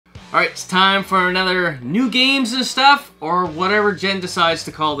Alright, it's time for another new games and stuff, or whatever Jen decides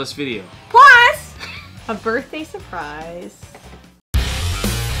to call this video. Plus, a birthday surprise.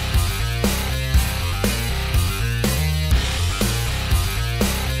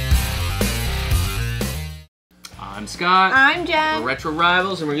 I'm Scott. I'm Jen. We're Retro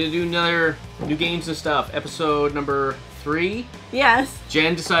Rivals, and we're going to do another new games and stuff, episode number 3. Yes.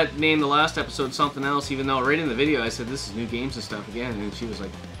 Jen decided to name the last episode something else, even though right in the video I said this is new games and stuff again, and she was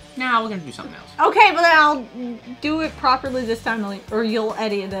like, nah, we're going to do something else. Okay, but then I'll do it properly this time, or you'll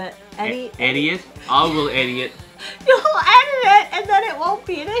edit it. Edit? I will edit. You'll edit it, and then it won't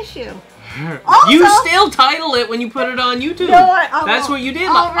be an issue. Also, you still title it when you put it on YouTube. No, That's what you did.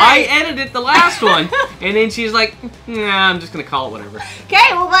 Right. I edited the last one, and then she's like, nah, I'm just going to call it whatever.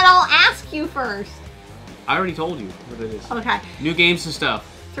 Okay, well then I'll ask you first. I already told you what it is. Okay. New games and stuff.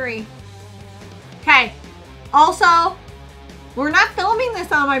 3. Okay. Also, we're not filming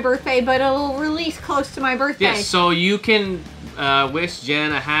this on my birthday, but it'll release close to my birthday. Yes, so you can wish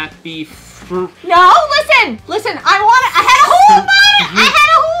Jen a happy... No, listen, I had a whole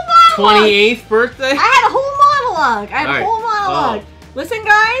monologue. 28th birthday? I had a whole monologue. Listen,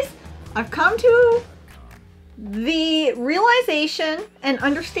 guys, I've come to the realization and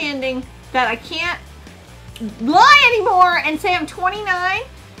understanding that I can't lie anymore and say I'm 29.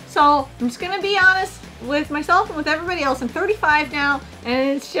 So I'm just going to be honest with myself and with everybody else. I'm 35 now,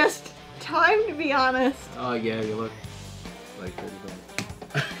 and it's just time to be honest. Oh, yeah, you look like 35.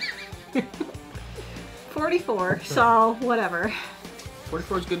 44, so whatever.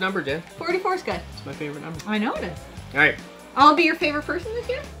 44 is a good number, Jen. 44 is good. It's my favorite number. I know it is. Alright. I'll be your favorite person this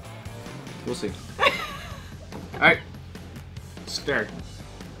year? We'll see. Alright. Start.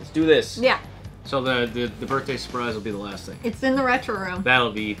 Let's do this. Yeah. So the birthday surprise will be the last thing. It's in the retro room.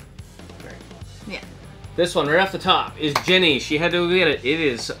 That'll be... Right. Yeah. This one, right off the top, is Jenny. She had to go get it. It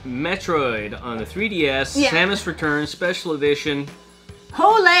is Metroid on the 3DS. Yeah. Samus Returns Special Edition.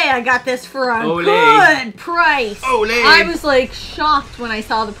 Ole, I got this for a good price. Ole. I was like shocked when I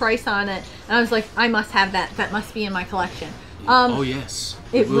saw the price on it. And I was like, I must have that. That must be in my collection. Oh yes.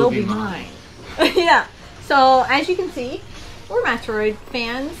 It will be mine. Yeah. So as you can see, we're Metroid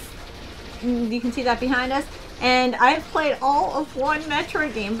fans. You can see that behind us. And I've played all of one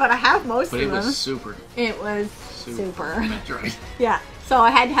Metroid game, but I have most of them. But it was super. It was super. Metroid. Yeah. So I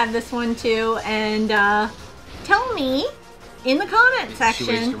had to have this one too. And tell me in the comment section.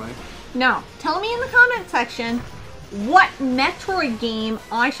 She wasted her mind? No. Tell me in the comment section what Metroid game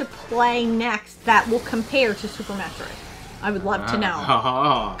I should play next that will compare to Super Metroid. I would love to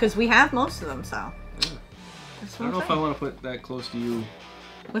know. Because we have most of them, so. Yeah. I don't know if I want to put that close to you.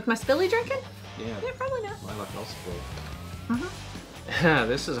 With my spilly drinking? Yeah. Yeah, probably not. My luck also full.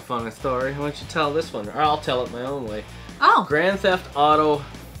 This is a fun story. Why don't you tell this one? Or I'll tell it my own way. Oh. Grand Theft Auto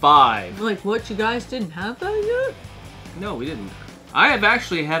 5. Like, what, you guys didn't have that yet? No, we didn't. I have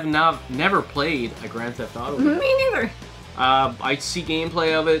actually never played a Grand Theft Auto game. Me neither. I see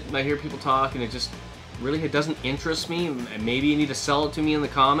gameplay of it, I hear people talk, and it doesn't interest me. Maybe you need to sell it to me in the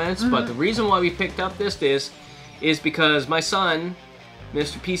comments, but the reason why we picked up this disc is because my son,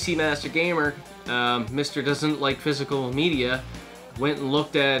 Mr. PC Master Gamer, Mr. doesn't like physical media, went and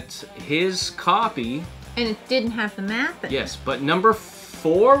looked at his copy. And it didn't have the map in it. Yes, but number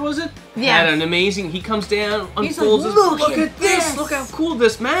 4, was it? Yeah. Had an amazing... He comes down, He's unfolds like, his... Look at this! Look how cool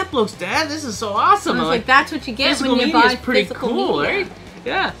this map looks, Dad! This is so awesome! I was like, that's what you get when you buy physical cool, media. right?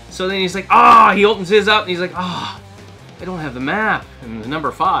 Yeah. So then he's like, ah! He opens his up, and he's like, ah! I don't have the map. And the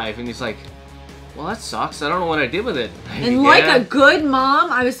number 5, and he's like, well, that sucks. I don't know what I did with it. And like a good mom,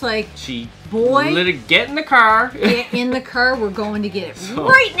 I was like, boy, let it get in the car. Get in the car. We're going to get it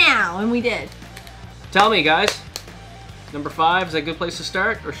right now. And we did. Tell me, guys. Number 5, is that a good place to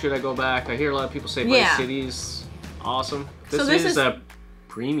start? Or should I go back? I hear a lot of people say Vice City's awesome. This is a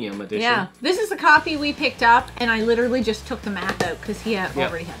premium edition. Yeah. This is the copy we picked up. And I literally just took the map out because he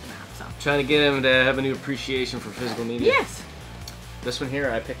already had the map. So trying to get him to have a new appreciation for physical media. Yes. This one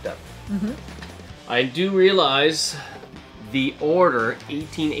here I picked up. I do realize the Order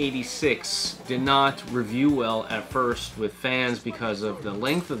 1886 did not review well at first with fans because of the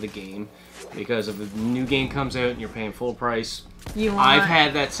length of the game, because of the new game comes out and you're paying full price. I've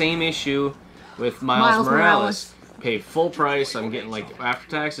had that same issue with Miles Morales. Paid full price. I'm getting like after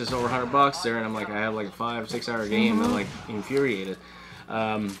taxes over $100 there, and I'm like I have like a 5-6 hour game. I'm like infuriated.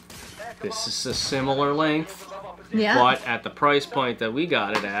 This is a similar length, but at the price point that we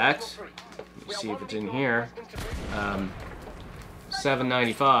got it at. See if it's in here.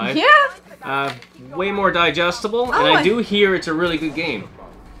 $7.95. Yeah. Way more digestible, and I do hear it's a really good game.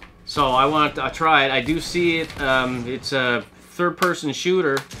 So I want to try it. I do see it. It's a third-person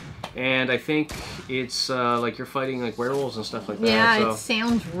shooter, And I think it's like you're fighting like werewolves and stuff like that. Yeah, so. it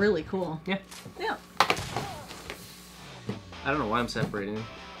sounds really cool. Yeah. Yeah. I don't know why I'm separating them.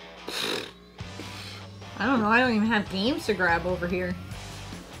 I don't know. I don't even have games to grab over here.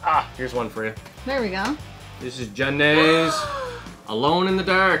 Ah, here's one for you. There we go. This is Jenny's Alone in the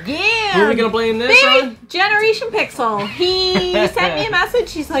Dark. Yeah. Who are we gonna blame this on? Generation Pixel. He sent me a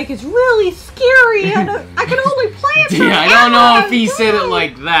message. He's like, it's really scary. And I can only play it for I don't know if he said it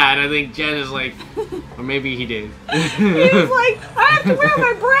like that. I think Jen is like, or maybe he did. He was like, I have to wear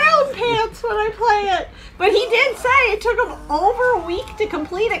my brown pants when I play it. But he did say it took him over a week to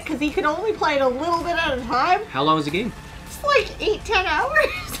complete it because he could only play it a little bit at a time. How long is the game? It's like 8-10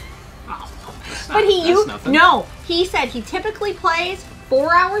 hours. But he said he typically plays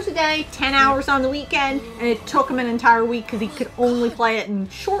 4 hours a day, 10 hours on the weekend, and it took him an entire week because he could only play it in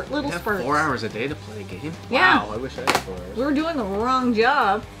short little spurts. 4 hours a day to play a game? Yeah. Wow, I wish I had 4 hours. We were doing the wrong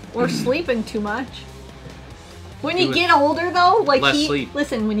job. We're sleeping too much. When you get older, though, like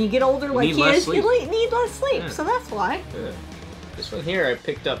listen, when you get older, like he is, you need less sleep. Yeah. So that's why. Yeah. This one here I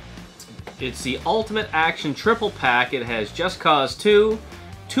picked up. It's the Ultimate Action Triple Pack. It has Just Cause 2,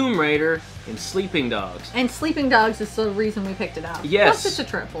 Tomb Raider, and Sleeping Dogs. And Sleeping Dogs is the reason we picked it out. Yes. Plus it's a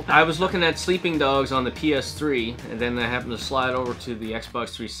triple pack. I was looking at Sleeping Dogs on the PS3, and then I happened to slide over to the Xbox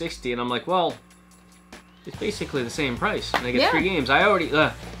 360, and I'm like, well, it's basically the same price, and I get 3 games. I already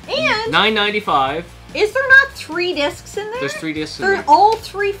and $9.95. Is there not 3 discs in there? There's 3 discs in there. All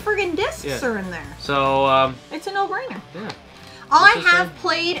 3 friggin' discs are in there. So it's a no-brainer. Yeah. I have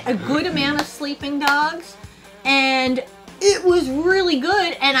played a good amount of Sleeping Dogs, and it was really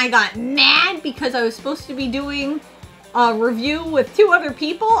good, and I got mad because I was supposed to be doing a review with 2 other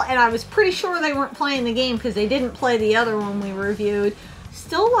people, and I was pretty sure they weren't playing the game because they didn't play the other one we reviewed.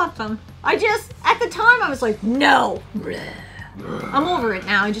 Still love them. At the time, I was like, no. I'm over it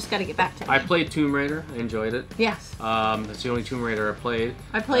now. I just got to get back to it. I played Tomb Raider. I enjoyed it. Yes. That's the only Tomb Raider I played.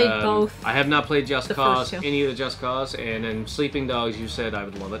 I played both. I have not played Just Cause, any of the Just Cause, and then Sleeping Dogs, you said I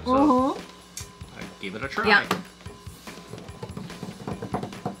would love it, so I give it a try. Yeah.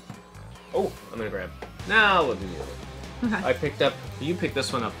 Oh, I'm gonna grab. Now we'll do the other. Okay. You picked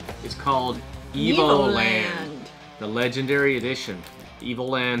this one up. It's called Evoland, the Legendary Edition.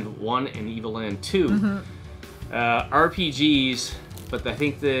 Evoland 1 and Evoland 2. RPGs, but I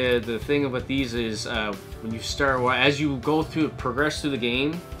think the thing about these is when you start, as you progress through the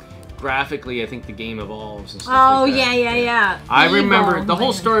game, graphically I think the game evolves and stuff like that. yeah. I remember, the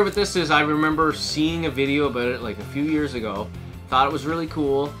whole story with this is I remember seeing a video about it like a few years ago, thought it was really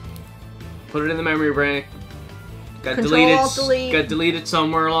cool, put it in the memory bank, got deleted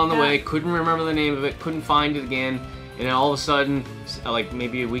somewhere along the way, couldn't remember the name of it, couldn't find it again. And then all of a sudden, like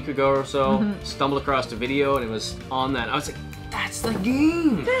maybe a week ago or so, stumbled across a video and it was on that. I was like, that's the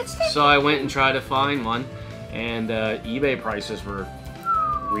game! So I went and tried to find one, and eBay prices were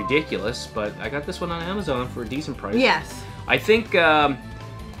ridiculous, but I got this one on Amazon for a decent price. Yes. I think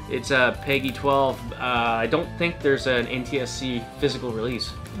it's a PEGI 12. I don't think there's an NTSC physical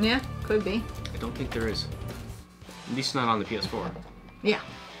release. Yeah, could be. I don't think there is. At least not on the PS4. Yeah.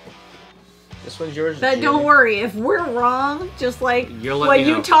 This one's yours. But don't worry, if we're wrong, just like when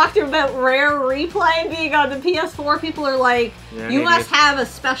you talked about Rare Replay being on the PS4, people are like, you must have a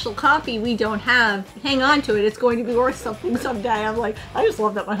special copy we don't have. Hang on to it, it's going to be worth something someday. I'm like, I just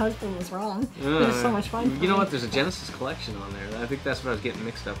love that my husband was wrong. It was so much fun. You know what, there's a Genesis collection on there. I think that's what I was getting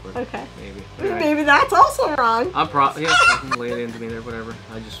mixed up with. Okay. Maybe. Maybe that's also wrong. I'm I can lay it into me there, whatever.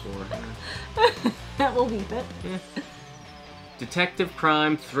 I just swore. That will beep it. Yeah. Detective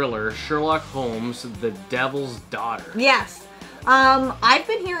crime thriller Sherlock Holmes, The Devil's Daughter. Yes. I've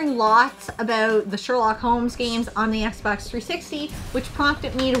been hearing lots about the Sherlock Holmes games on the Xbox 360, which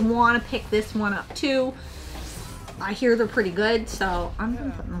prompted me to want to pick this one up too. I hear they're pretty good, so I'm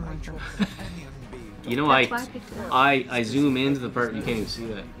going to put them on my list. You know, I zoom into the part, you can't even see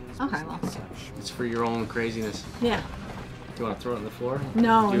that. Okay, well. It's for your own craziness. Yeah. Do you want to throw it on the floor?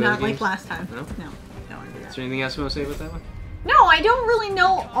 No, not like last time. No? No. Is there anything else you want to say about that one? No, I don't really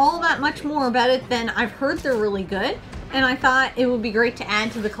know all that much more about it than I've heard they're really good. And I thought it would be great to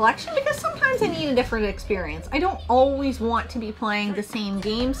add to the collection because sometimes I need a different experience. I don't always want to be playing the same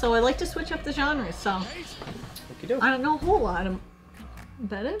game, so I like to switch up the genres. So I don't know a whole lot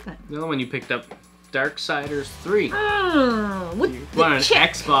about it. But... The other one you picked up, Darksiders 3. With you want an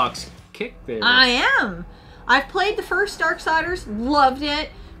Xbox kick there. I am. I've played the first Darksiders, loved it.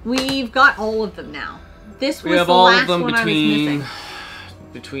 We've got all of them now. This was the last one I was missing.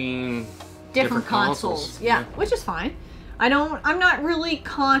 Between different consoles. Yeah, which is fine. I'm not really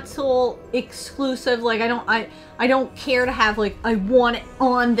console exclusive. Like I don't care to have like I want it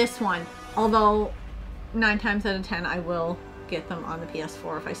on this one. Although 9 times out of 10 I will get them on the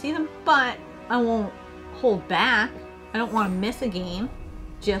PS4 if I see them, but I won't hold back. I don't want to miss a game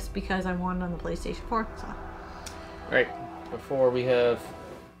just because I want it on the PlayStation 4. So. Alright, before we have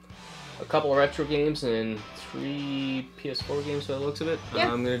a couple of retro games and 3 PS4 games by the looks of it,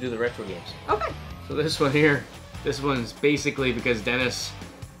 yeah. I'm going to do the retro games. Okay. So this one here, this one's basically because Dennis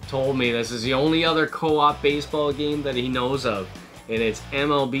told me this is the only other co-op baseball game that he knows of, and it's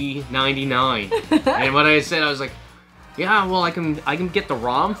MLB 99. And what I said, I was like, yeah, well, I can get the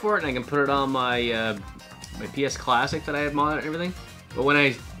ROM for it, and I can put it on my my PS Classic that I had modded and everything. But when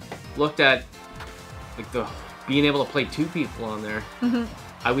I looked at like the being able to play 2 people on there,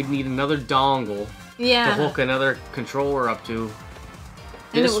 I would need another dongle to hook another controller up to.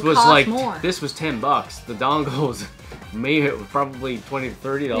 And this it would was cost like more. This was $10. The dongles maybe it was probably $20 to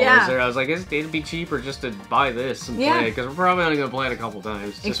 $30 there. I was like, it'd be cheaper just to buy this and play it, because we're probably only gonna play it a couple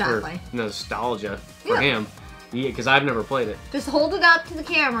times just for nostalgia for him. Yeah, because I've never played it. Just hold it up to the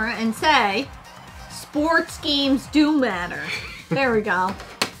camera and say, sports games do matter. There we go.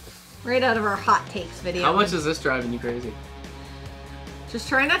 Right out of our hot takes video. How much is this driving you crazy? Just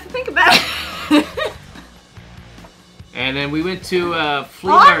try not to think about it. And then we went to Flea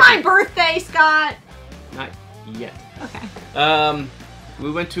Market. On my birthday, Scott! Not yet. Okay. We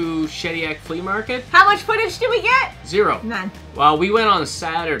went to Shediac Flea Market. How much footage did we get? 0. None. Well, we went on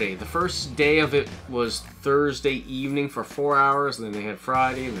Saturday. The first day of it was Thursday evening for 4 hours, and then they had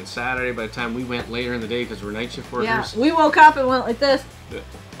Friday, and then Saturday by the time we went later in the day because we're night shift workers. Yeah, we woke up and went like this.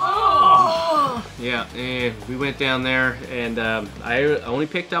 Oh! Yeah, and we went down there, and I only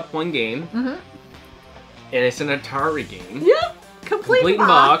picked up 1 game. And it's an Atari game. Yep. Complete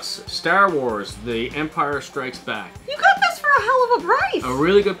box. Star Wars, The Empire Strikes Back. You got this for a hell of a price. A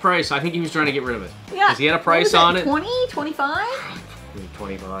really good price. I think he was trying to get rid of it. Yeah. Because he had a price on it. 20, 25?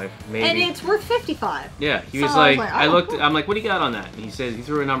 25, maybe. And it's worth 55. Yeah. He was like, I looked, cool. I'm like, what do you got on that? And he said, he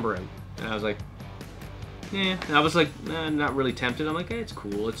threw a number in. And I was like, yeah. And I was like, not really tempted. I'm like, hey, it's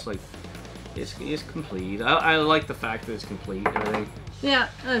cool. It's like, it's complete. I like the fact that it's complete and everything. Yeah,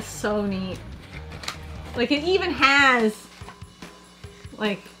 that's so neat. Like, it even has,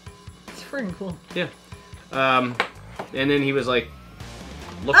 like, it's freaking cool. Yeah. And then he was like,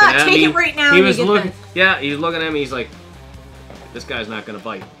 looking at me. Take it right now. He was looking. Yeah, he was looking at me. He's like, this guy's not gonna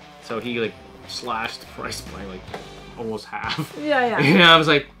bite. So he like slashed the price by like almost half. Yeah, yeah. And I was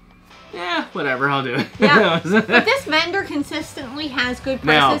like, yeah, whatever, I'll do it. Yeah. But this vendor consistently has good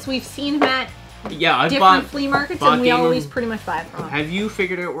prices. We've seen him at different flea markets, and we always pretty much buy it from him. Have you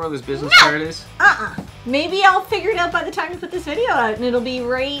figured out where this business card is? Maybe I'll figure it out by the time you put this video out, and it'll be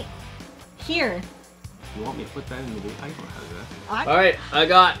right here. You want me to put that in the video? I don't know how to do that. Alright, I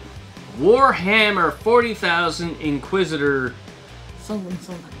got Warhammer 40,000 Inquisitor.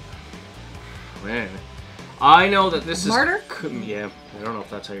 Something. Man. I know that this Martyr? Yeah, I don't know if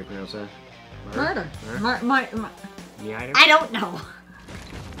that's how you pronounce that. Martyr. Yeah, I don't know.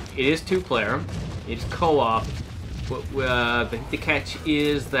 It is 2-player. It's co-op. The catch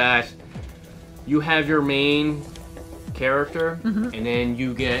is that you have your main character, and then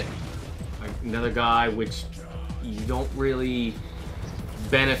you get another guy, which you don't really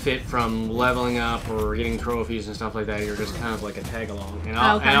benefit from leveling up or getting trophies and stuff like that. You're just kind of like a tag-along. And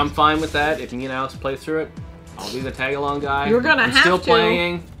I'm fine with that. If me and Alex play through it, I'll be the tag-along guy. You're gonna have to. Still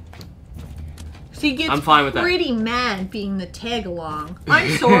playing. He gets I'm fine with that. Pretty mad being the tag-along.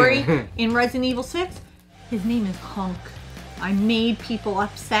 I'm sorry. In Resident Evil 6, his name is Hunk. I made people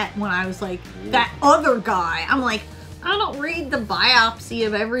upset when I was like, that other guy. I'm like, I don't read the biopsy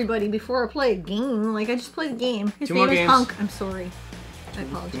of everybody before I play a game. Like, I just play the game. His name is Hunk. I'm sorry. I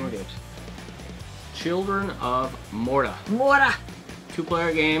apologize. 2 more games. Children of Morta.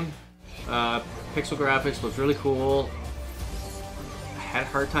 2-player game. Pixel graphics looks really cool. Had a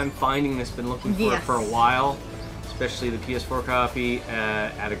hard time finding this, been looking for it for a while, especially the PS4 copy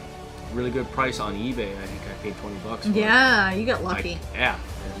at a really good price on eBay. I think I paid $20 for it. Yeah, you got lucky. And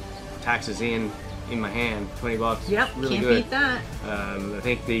taxes in my hand, $20. Yep, really can't good. beat that. I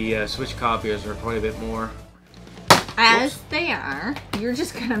think the Switch copies are quite a bit more. As they are. You're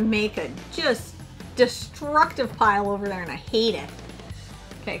just gonna make a just destructive pile over there, and I hate it.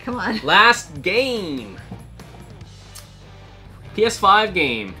 Okay, come on. Last game. PS5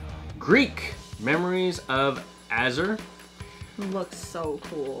 game. Greek. Memories of Azur. Looks so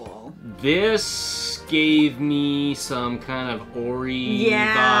cool. This gave me some kind of Ori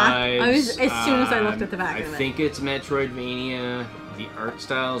vibes. I was, as soon as I looked at the back of it. I think it's Metroidvania. The art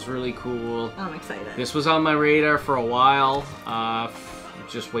style is really cool. I'm excited. This was on my radar for a while.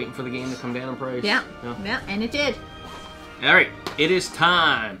 Just waiting for the game to come down in price. Yeah, and it did. Alright, it is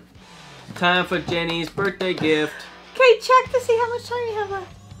time. Time for Jenny's birthday gift. Okay, check to see how much time you have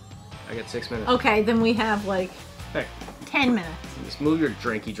left. I got 6 minutes. Okay, then we have like 10 minutes. Just move your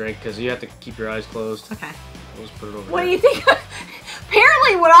drinky drink because you have to keep your eyes closed. Okay. We'll just put it over What there. do you think?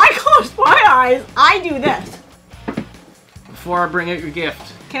 Apparently, when I close my eyes, I do this. Before I bring out your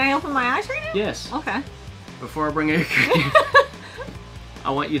gift. Can I open my eyes right now? Yes. Okay. Before I bring out your gift,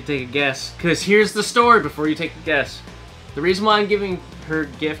 I want you to take a guess. Because here's the story before you take a guess. The reason why I'm giving her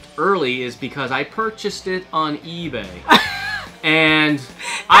gift early is because I purchased it on eBay. And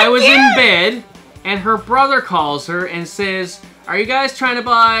I was in bed, and her brother calls her and says, "Are you guys trying to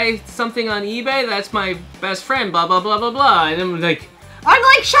buy something on eBay? That's my best friend, blah, blah, blah, blah, blah." And I'm like,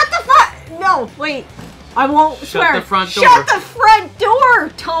 shut the fuck. No, wait. I won't swear. Shut the front door. Shut the front door,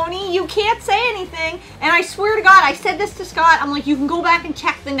 Tony. You can't say anything. And I swear to God, I said this to Scott. I'm like, you can go back and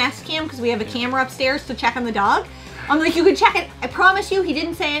check the Nest Cam because we have a camera upstairs to check on the dog. I'm like, you can check it. I promise you, he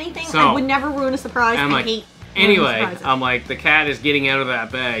didn't say anything. So, I would never ruin a surprise. I hate anyway, I'm like, the cat is getting out of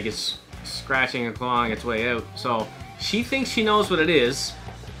that bag. It's scratching and clawing its way out. So she thinks she knows what it is.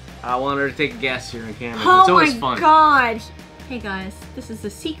 I want her to take a guess here on camera. It's always fun. Oh my God. Hey guys, this is a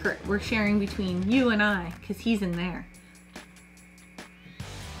secret we're sharing between you and I, because he's in there.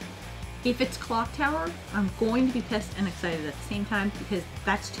 If it's Clock Tower, I'm going to be pissed and excited at the same time because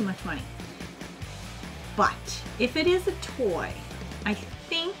that's too much money. But if it is a toy, I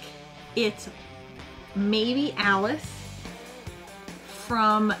think it's maybe Alice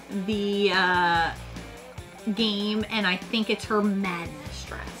from the game, and I think it's her madness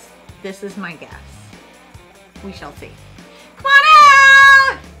dress. This is my guess. We shall see. Come on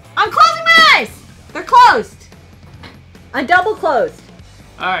out! I'm closing my eyes! They're closed. A double closed.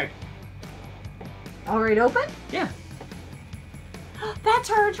 Alright. Alright open? Yeah. That's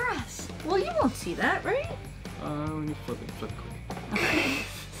her address. Well, you won't see that, right? Let me flip it quick. Okay.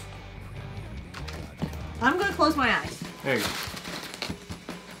 I'm gonna close my eyes. There you go.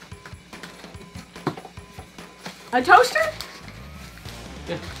 A toaster?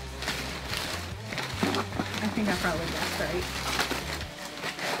 Yeah. I think I probably guessed right.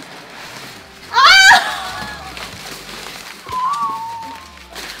 Ah!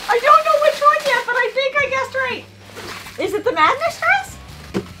 I don't know which one yet, but I think I guessed right. Is it the madness dress?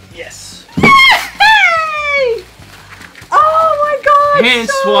 Yes. Yay! Oh my God!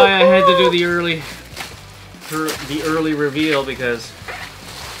 Hence so why cool. I had to do the early reveal because,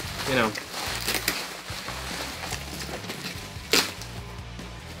 you know.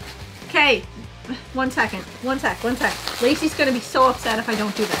 Okay, one sec. Lacey's gonna be so upset if I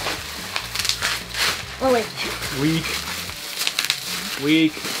don't do this. Oh wait. Weak.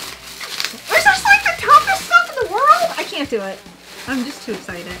 This is like the toughest stuff in the world! I can't do it. I'm just too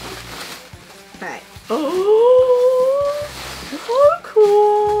excited. Okay. Oh, so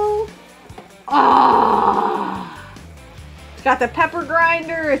cool. Oh. It's got the pepper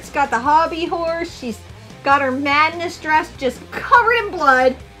grinder. It's got the hobby horse. She's got her madness dress just covered in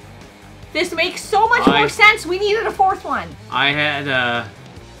blood. This makes so much more sense. We needed a fourth one. I had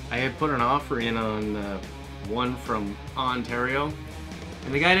put an offer in on one from Ontario,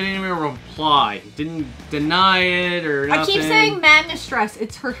 and the guy didn't even reply. Didn't deny it or nothing. I keep saying madness dress.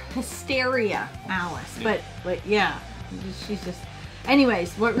 It's her hysteria, Alice. Yeah. But yeah, she's just.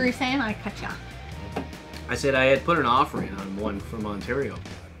 Anyways, what were you saying? I cut ya. I said I had put an offer in on one from Ontario,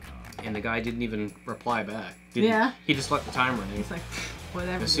 and the guy didn't even reply back. Yeah. He just let the time run out. He's like,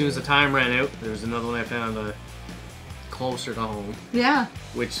 whatever. As soon as the time ran out, there was another one I found closer to home. Yeah.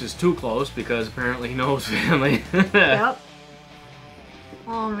 Which is too close because apparently he knows family. Yep.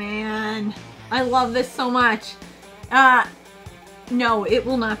 Oh man, I love this so much. No, it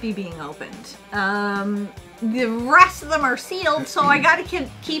will not be being opened. The rest of them are sealed, so I gotta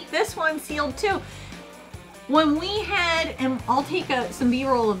keep this one sealed too. When we had, and I'll take some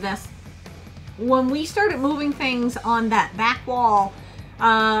B-roll of this, when we started moving things on that back wall,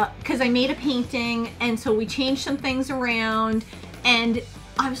 because I made a painting, and so we changed some things around, and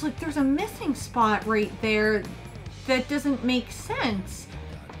I was like, there's a missing spot right there that doesn't make sense.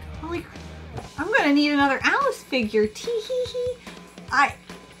 I'm like, I'm gonna need another Alice figure. Tee-hee-hee.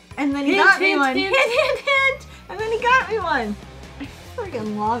 And then he got me one. Hint, hint, hint. And then he got me one. I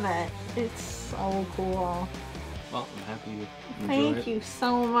freaking love it. It's so cool. Well, I'm happy you enjoyed Thank it. you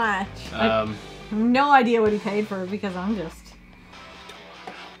so much. I have no idea what he paid for it because I'm just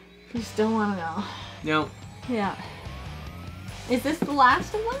You still want to know? No. Yeah. Is this the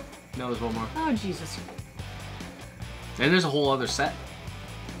last of them? No, there's one more. Oh, Jesus. And there's a whole other set.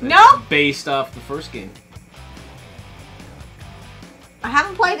 No! Based off the first game. I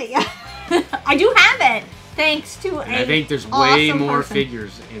haven't played it yet. I do have it, thanks to and I think there's way more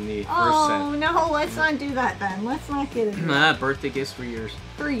figures in the first set. Oh, no, let's not do that then. Let's not get into that. Birthday gifts for years.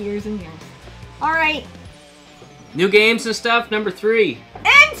 For years and years. Alright. New games and stuff, number 3.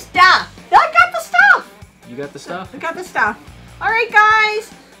 And stuff! I got the stuff! You got the stuff? I got the stuff. Alright,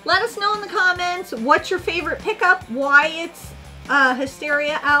 guys. Let us know in the comments what's your favorite pickup, why it's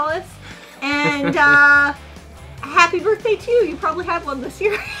Hysteria Alice, and happy birthday to you. You probably had one this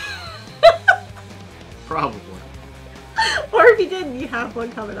year. Probably. Or if you didn't, you have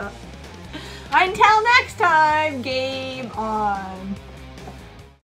one coming up. Until next time, game on.